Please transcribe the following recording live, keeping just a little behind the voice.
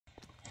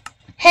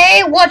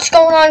Hey, what's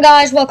going on,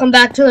 guys? Welcome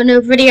back to a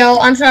new video.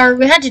 I'm sorry,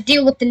 we had to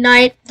deal with the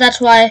night.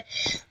 That's why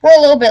we're a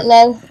little bit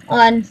low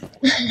on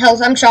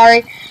health. I'm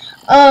sorry.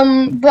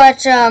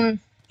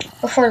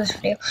 Before this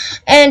video.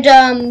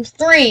 And,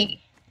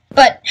 3.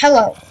 But,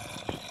 hello.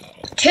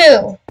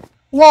 2,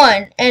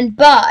 1, and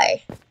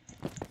bye.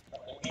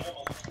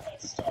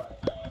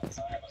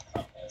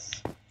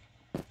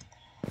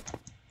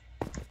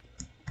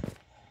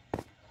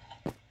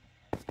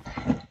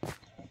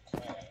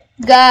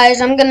 Guys,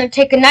 I'm gonna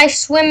take a nice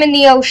swim in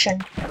the ocean.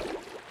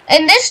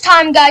 And this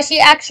time, guys, he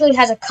actually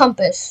has a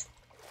compass.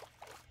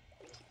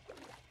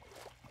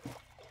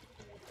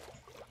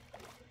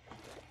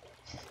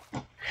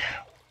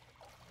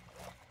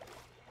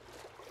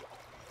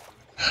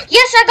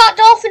 Yes, I got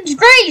Dolphin's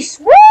Grace!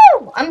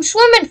 Woo! I'm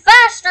swimming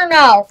faster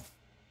now.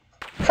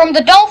 From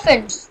the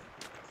dolphins.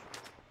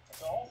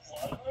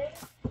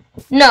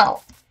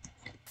 No.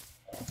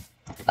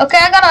 Okay,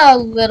 I got a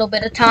little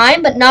bit of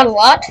time, but not a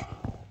lot.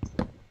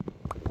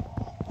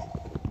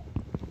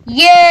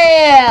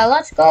 Yeah,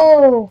 let's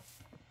go.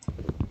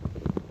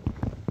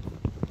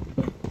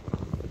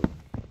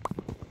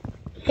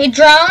 Hey,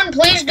 drown,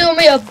 please do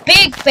me a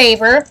big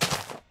favor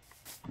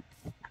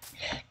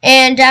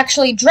and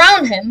actually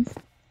drown him,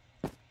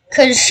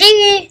 cause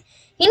he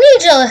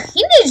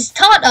needs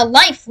taught a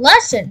life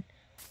lesson.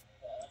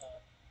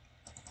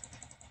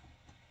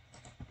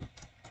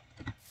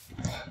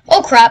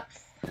 Oh crap!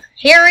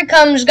 Here he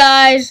comes,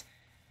 guys.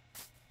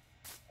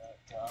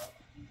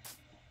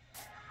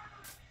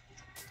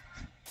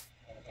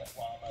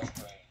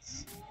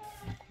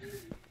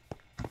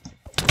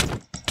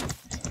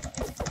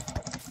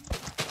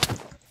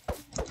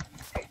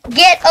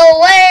 Get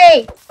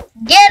away!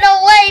 Get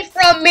away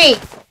from me!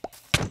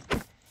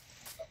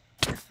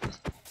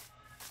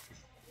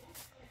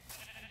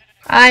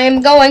 I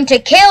am going to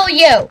kill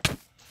you!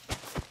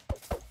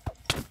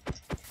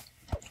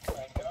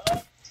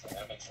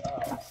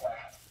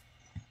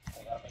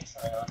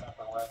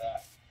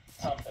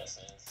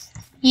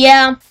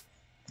 Yeah.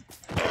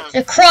 It's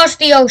across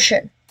the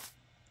ocean.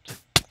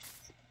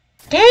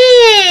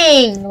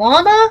 Dang,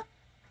 llama!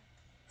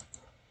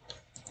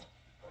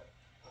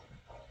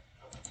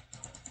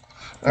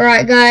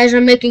 Alright, guys,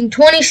 I'm making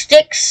 20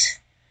 sticks,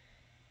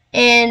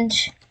 and,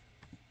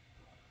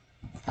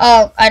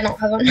 oh, I don't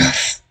have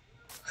enough.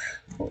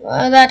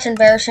 That's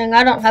embarrassing.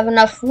 I don't have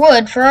enough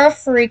wood for a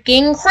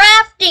freaking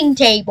crafting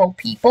table,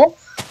 people.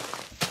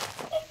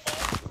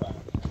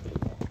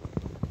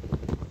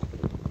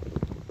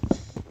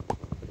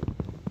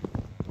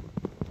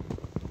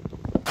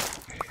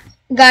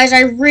 Guys, I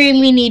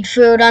really need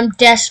food. I'm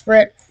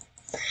desperate.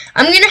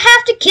 I'm gonna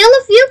have to kill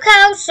a few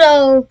cows,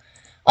 so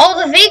all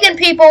the vegan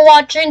people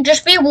watching,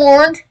 just be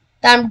warned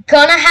that I'm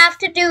gonna have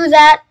to do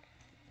that.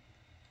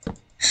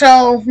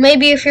 So,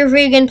 maybe if you're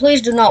vegan,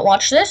 please do not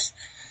watch this.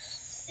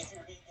 If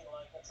you're vegan,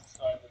 like and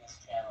subscribe to this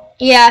channel.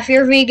 Yeah, if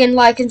you're vegan,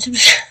 like and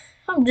subscribe.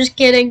 I'm just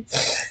kidding.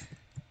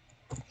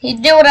 You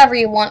do whatever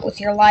you want with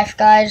your life,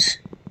 guys.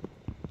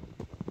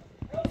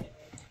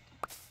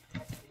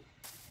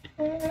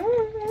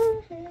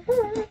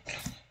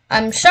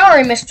 I'm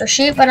sorry, Mr.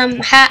 Sheep, but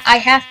I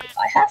have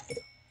to.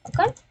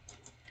 Okay?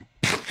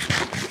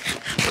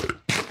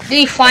 Did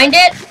he find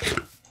it?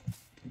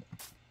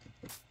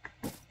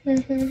 So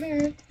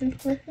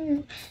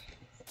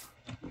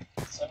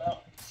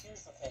now,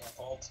 here's the thing,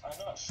 folks. I'm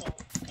not sure if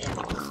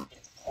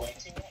it's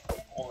pointing at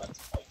him or it's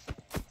pointing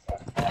in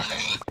the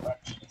opposite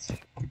direction.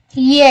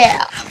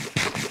 Yeah.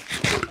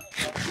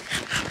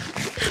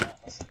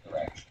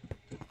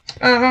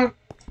 Uh-huh.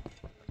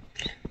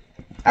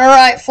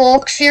 Alright,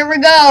 folks, here we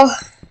go.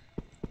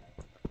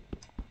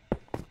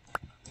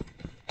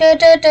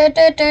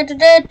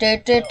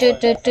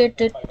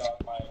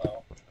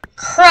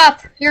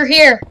 Crap, you're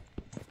here.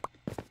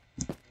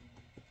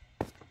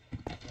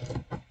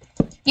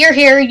 You're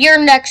here, you're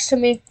next to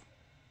me.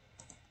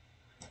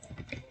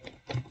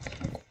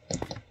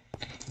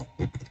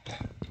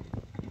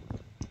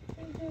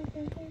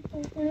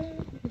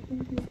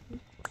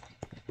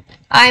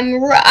 I'm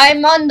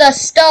on the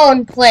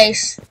stone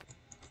place.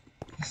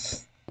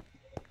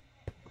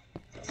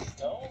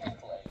 Stone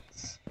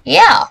place?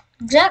 Yeah,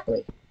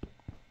 exactly.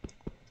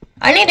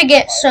 I need to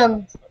get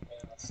some.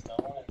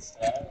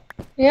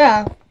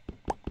 Yeah.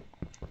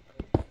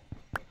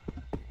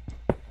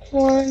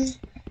 1,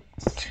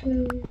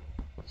 2,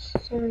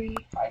 3,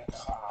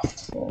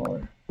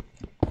 4.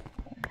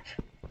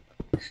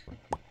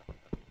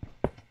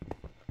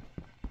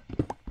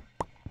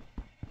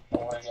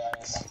 Don't worry,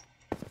 guys.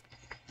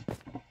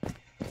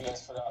 You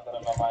guys forgot that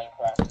I'm a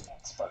Minecraft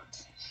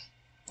expert.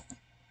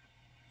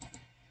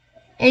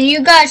 And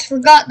you guys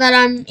forgot that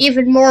I'm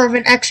even more of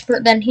an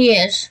expert than he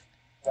is.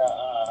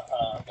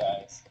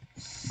 Guys.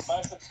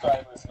 My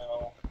subscribers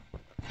know.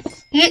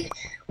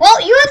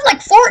 Well, you have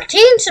like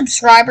 14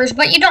 subscribers,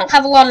 but you don't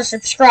have a lot of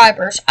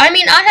subscribers. I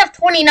mean, I have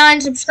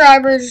 29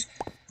 subscribers,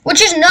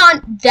 which is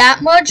not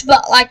that much,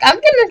 but like I'm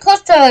getting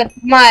close to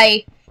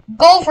my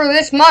goal for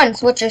this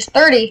month, which is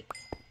 30.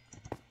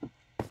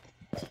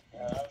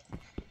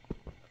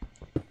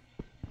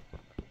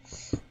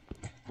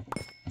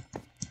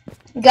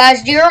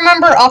 Guys, do you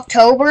remember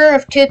October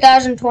of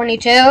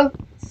 2022? Of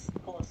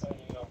course I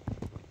do.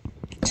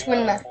 It's You when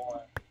were the... born.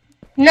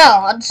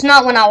 No, it's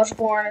not when I was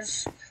born.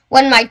 It's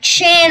when my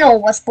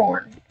channel was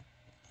born.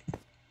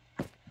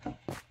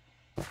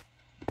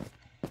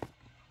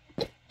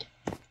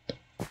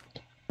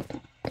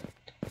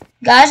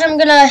 Guys, I'm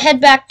gonna head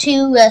back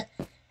to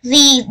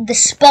the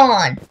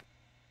spawn.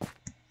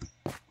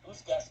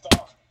 Who's Gaston?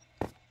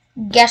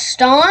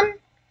 Gaston?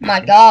 My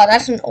God,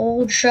 that's an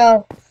old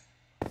show.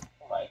 Oh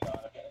my god,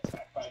 I'm getting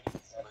attacked by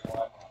bees,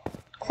 everyone.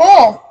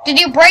 Cool. Did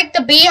you break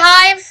the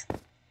beehive?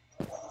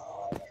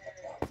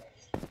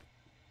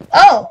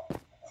 Oh.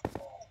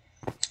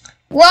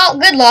 Well,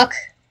 good luck.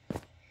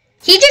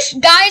 He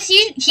just, guys,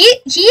 he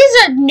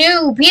is a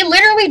noob. He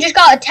literally just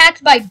got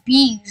attacked by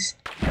bees.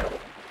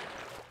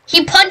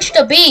 He punched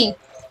a bee.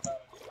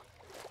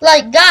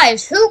 Like,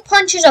 guys, who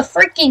punches a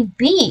freaking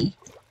bee?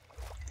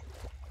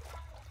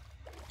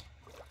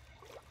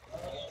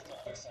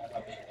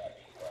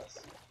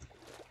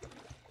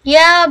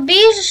 Yeah,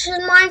 bees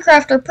in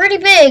Minecraft are pretty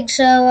big,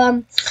 so, I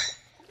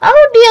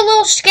would be a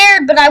little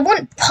scared, but I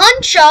wouldn't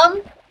punch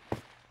them.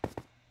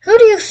 Who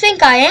do you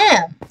think I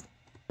am?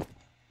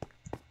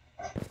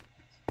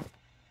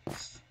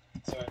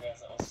 Sorry guys,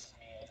 that was just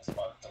me. I just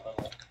barked a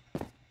little.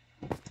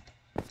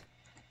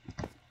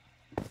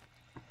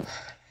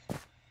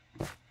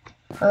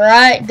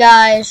 Alright,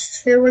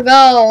 guys, here we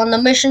go on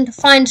the mission to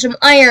find some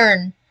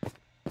iron.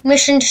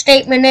 Mission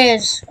statement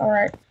is,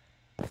 alright.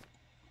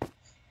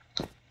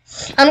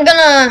 I'm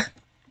gonna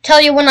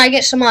tell you when I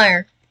get some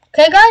iron.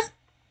 Okay, guys?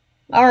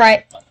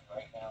 Alright.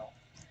 Right now.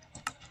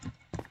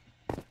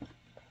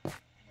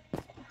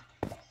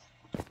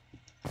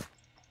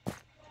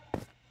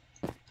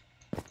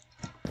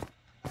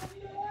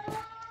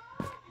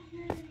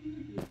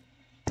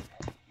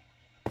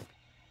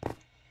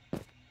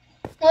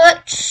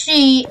 Let's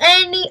see,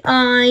 any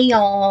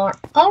iron.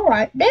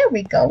 Alright, there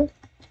we go.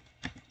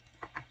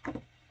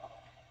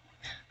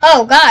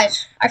 Oh,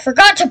 guys, I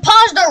forgot to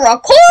pause the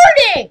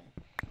recording!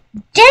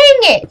 Dang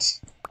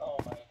it! Oh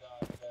my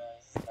god,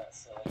 guys, that's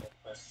silly. It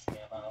pushed me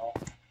out.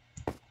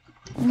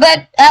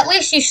 But at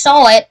least you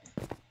saw it.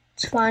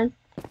 It's fine.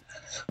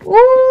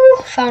 Ooh,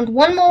 found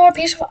one more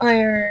piece of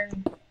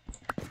iron.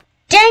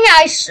 Dang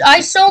it, I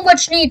so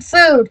much need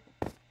food.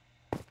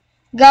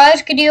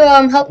 Guys, could you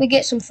help me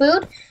get some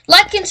food?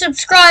 Like and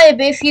subscribe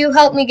if you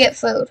help me get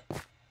food.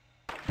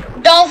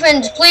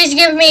 Dolphins, please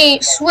give me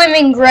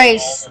swimming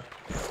grace.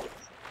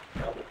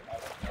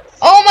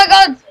 Oh my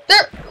god,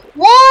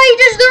 why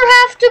does there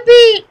have to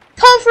be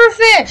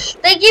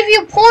pufferfish? They give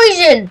you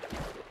poison.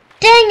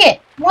 Dang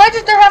it, why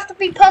does there have to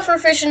be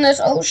pufferfish in this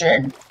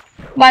ocean?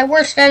 My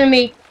worst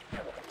enemy.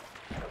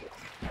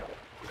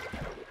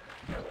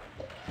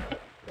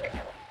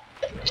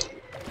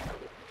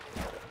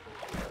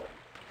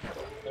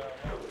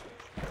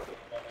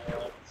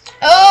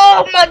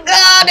 Oh my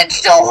god,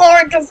 it's so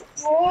hard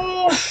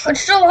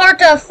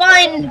to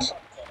find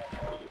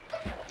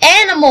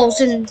animals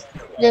in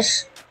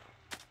this.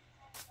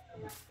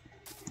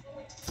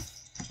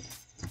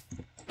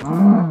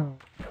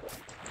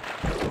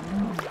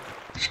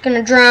 Just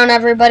gonna drown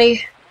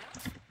everybody.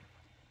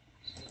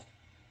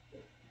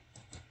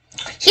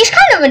 He's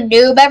kind of a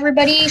noob,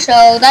 everybody,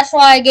 so that's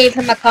why I gave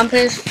him a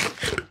compass.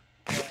 You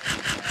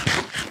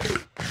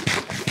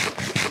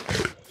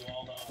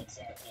all know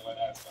exactly where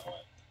that's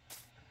going.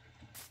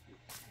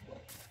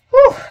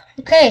 Whew,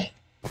 okay.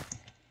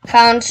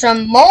 Found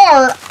some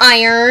more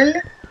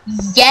iron.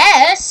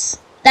 Yes,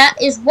 that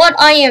is what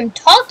I am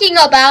talking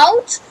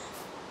about.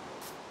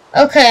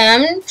 Okay,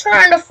 I'm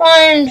trying to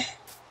find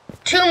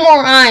 2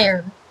 more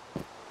iron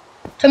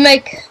to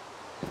make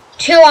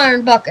 2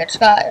 iron buckets,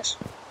 guys.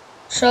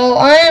 So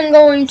I am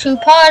going to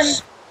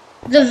pause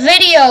the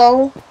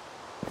video.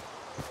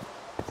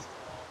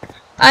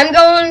 I'm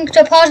going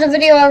to pause the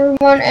video,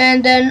 everyone,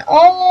 and then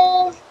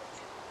I'll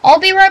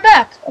be right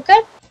back,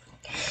 okay?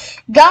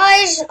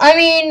 Guys, I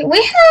mean,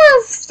 we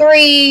have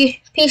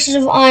 3 pieces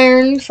of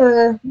iron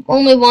for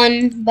only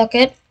 1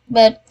 bucket,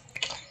 but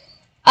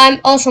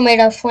I'm also made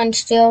of flint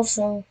steel,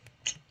 so.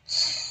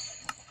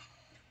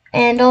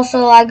 And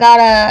also I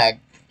got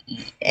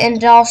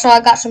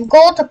some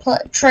gold to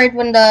trade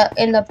in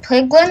the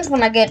piglins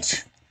when I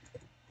get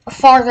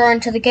farther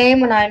into the game,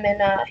 when I'm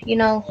in you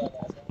know.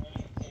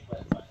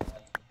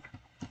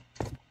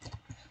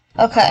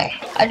 Okay,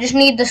 I just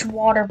need this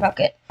water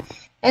bucket.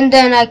 And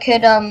then I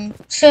could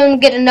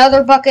soon get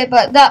another bucket,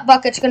 but that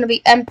bucket's gonna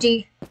be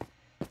empty.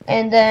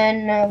 And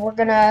then we're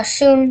gonna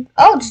soon.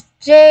 Oh, it's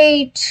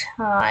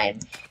daytime.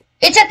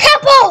 It's a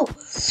Capo!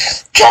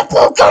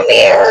 Capo, come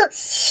here!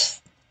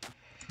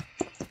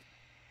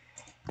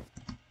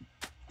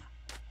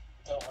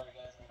 Don't worry,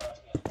 guys. I'm about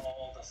to get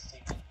all the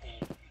stinking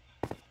pain.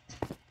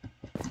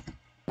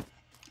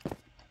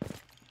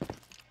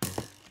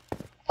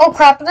 Oh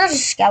crap! There's a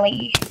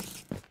skelly.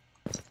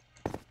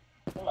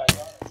 Oh my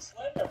god, it's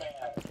Slenderman.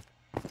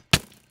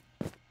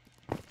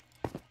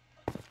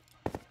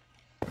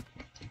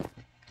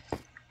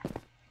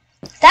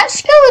 That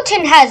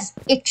skeleton has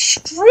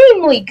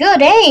extremely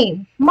good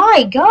aim.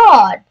 My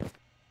god.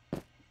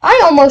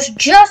 I almost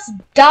just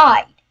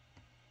died.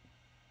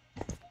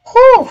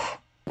 Whew.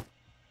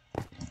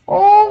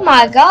 Oh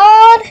my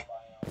god.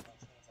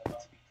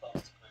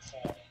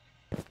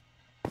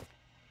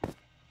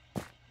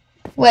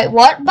 Wait,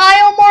 what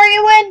biome are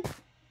you in?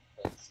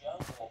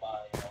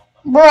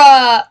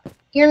 Bruh,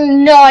 you're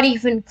not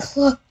even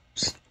close.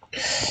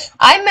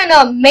 I'm in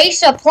a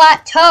mesa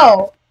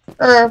plateau.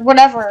 Or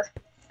whatever.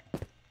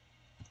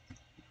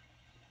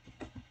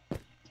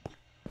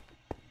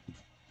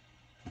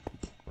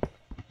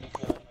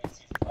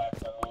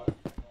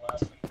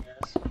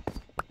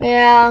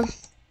 Yeah.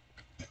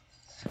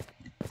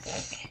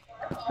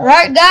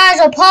 Alright guys,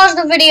 I'll pause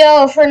the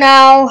video for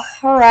now.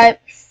 Alright.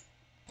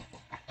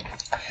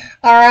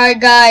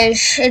 Alright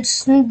guys,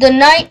 it's the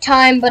night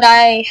time, but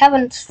I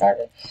haven't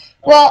started.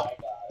 But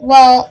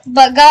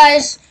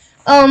guys,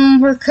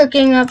 we're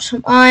cooking up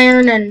some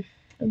iron and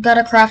we've got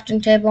a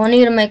crafting table. I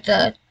need to make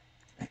an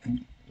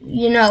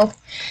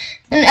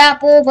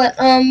apple, but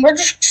we're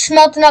just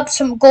smelting up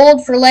some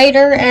gold for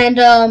later, and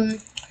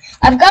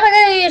I've got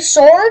a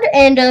sword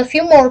and a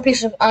few more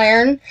pieces of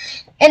iron,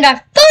 and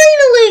I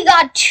finally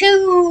got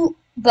 2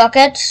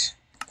 buckets,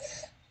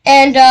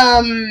 and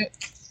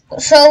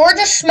so we're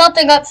just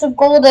smelting up some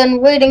gold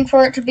and waiting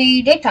for it to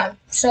be daytime.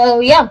 So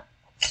yeah,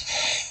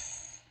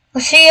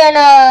 we'll see you in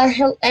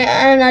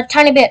a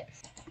tiny bit.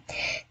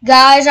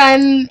 Guys,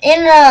 I'm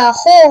in a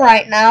hole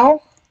right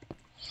now.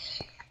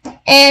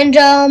 And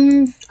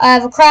I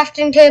have a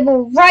crafting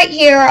table right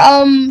here.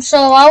 So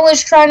I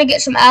was trying to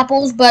get some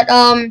apples, but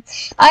I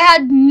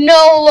had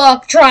no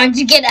luck trying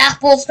to get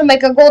apples to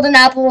make a golden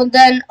apple, and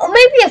then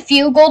maybe a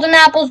few golden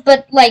apples,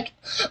 but like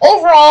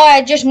overall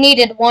I just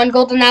needed 1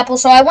 golden apple.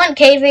 So I went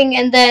caving,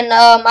 and then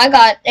I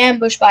got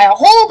ambushed by a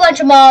whole bunch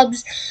of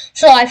mobs.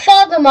 So I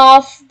fought them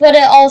off, but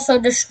it also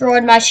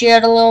destroyed my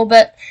shield a little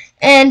bit.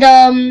 And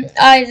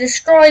I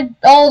destroyed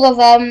all of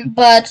them,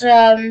 but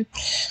I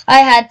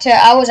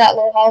was at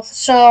low health,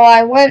 so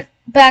I went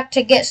back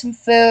to get some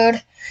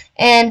food,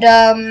 and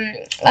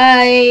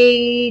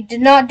I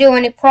did not do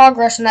any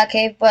progress in that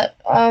cave, but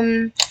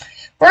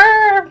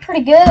we're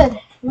pretty good.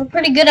 We're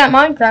pretty good at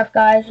Minecraft,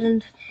 guys,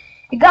 and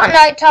it got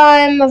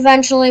nighttime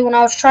eventually when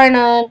I was trying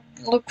to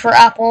look for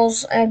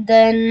apples, and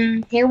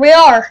then here we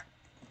are.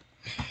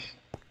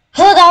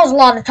 Oh, that was a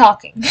lot of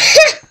talking.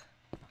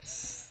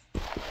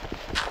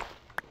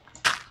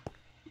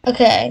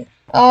 Okay,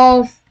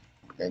 I'll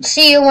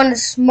see you when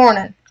it's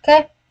morning,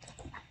 okay?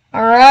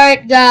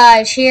 Alright,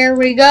 guys, here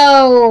we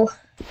go.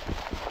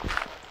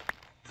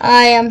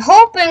 I am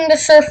hoping the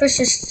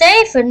surface is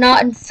safe and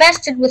not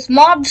infested with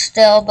mobs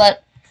still,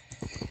 but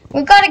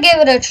we've got to give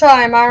it a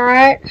try, am I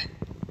right?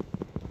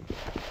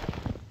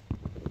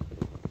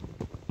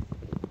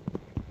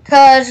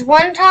 Because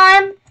one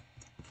time,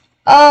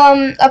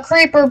 a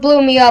creeper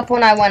blew me up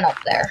when I went up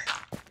there.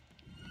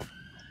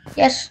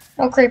 Yes,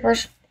 no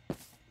creepers.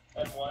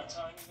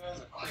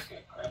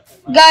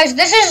 Guys,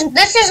 this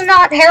is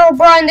not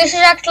Herobrine. This is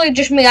actually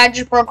just me. I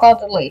just broke all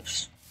the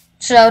leaves.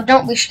 So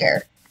don't be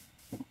scared.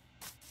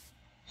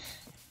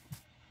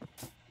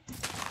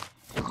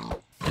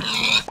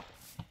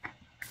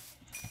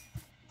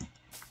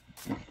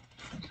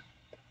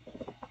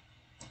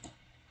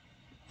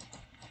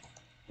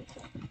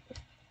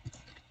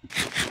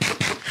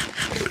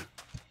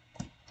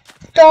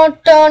 Dun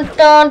dun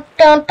dun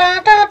dun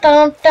dun dun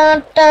dun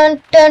dun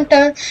dun dun dun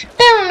dun.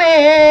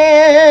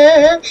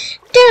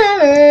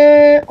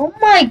 Oh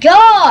my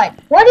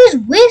god! What is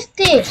with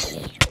this?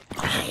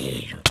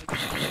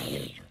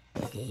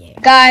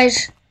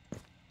 Guys.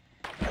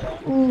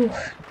 Ooh.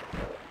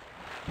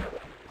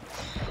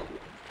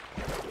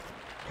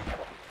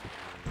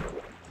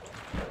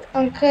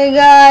 Okay,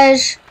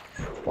 guys.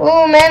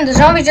 Oh man, the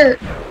zombies are...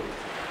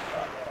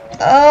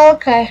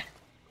 Okay.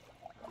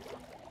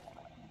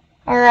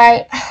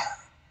 Alright.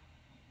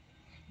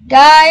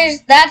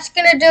 Guys, that's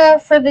gonna do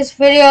it for this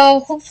video.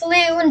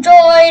 Hopefully you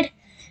enjoyed.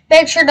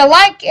 Make sure to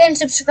like and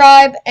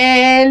subscribe,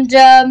 and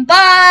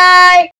bye!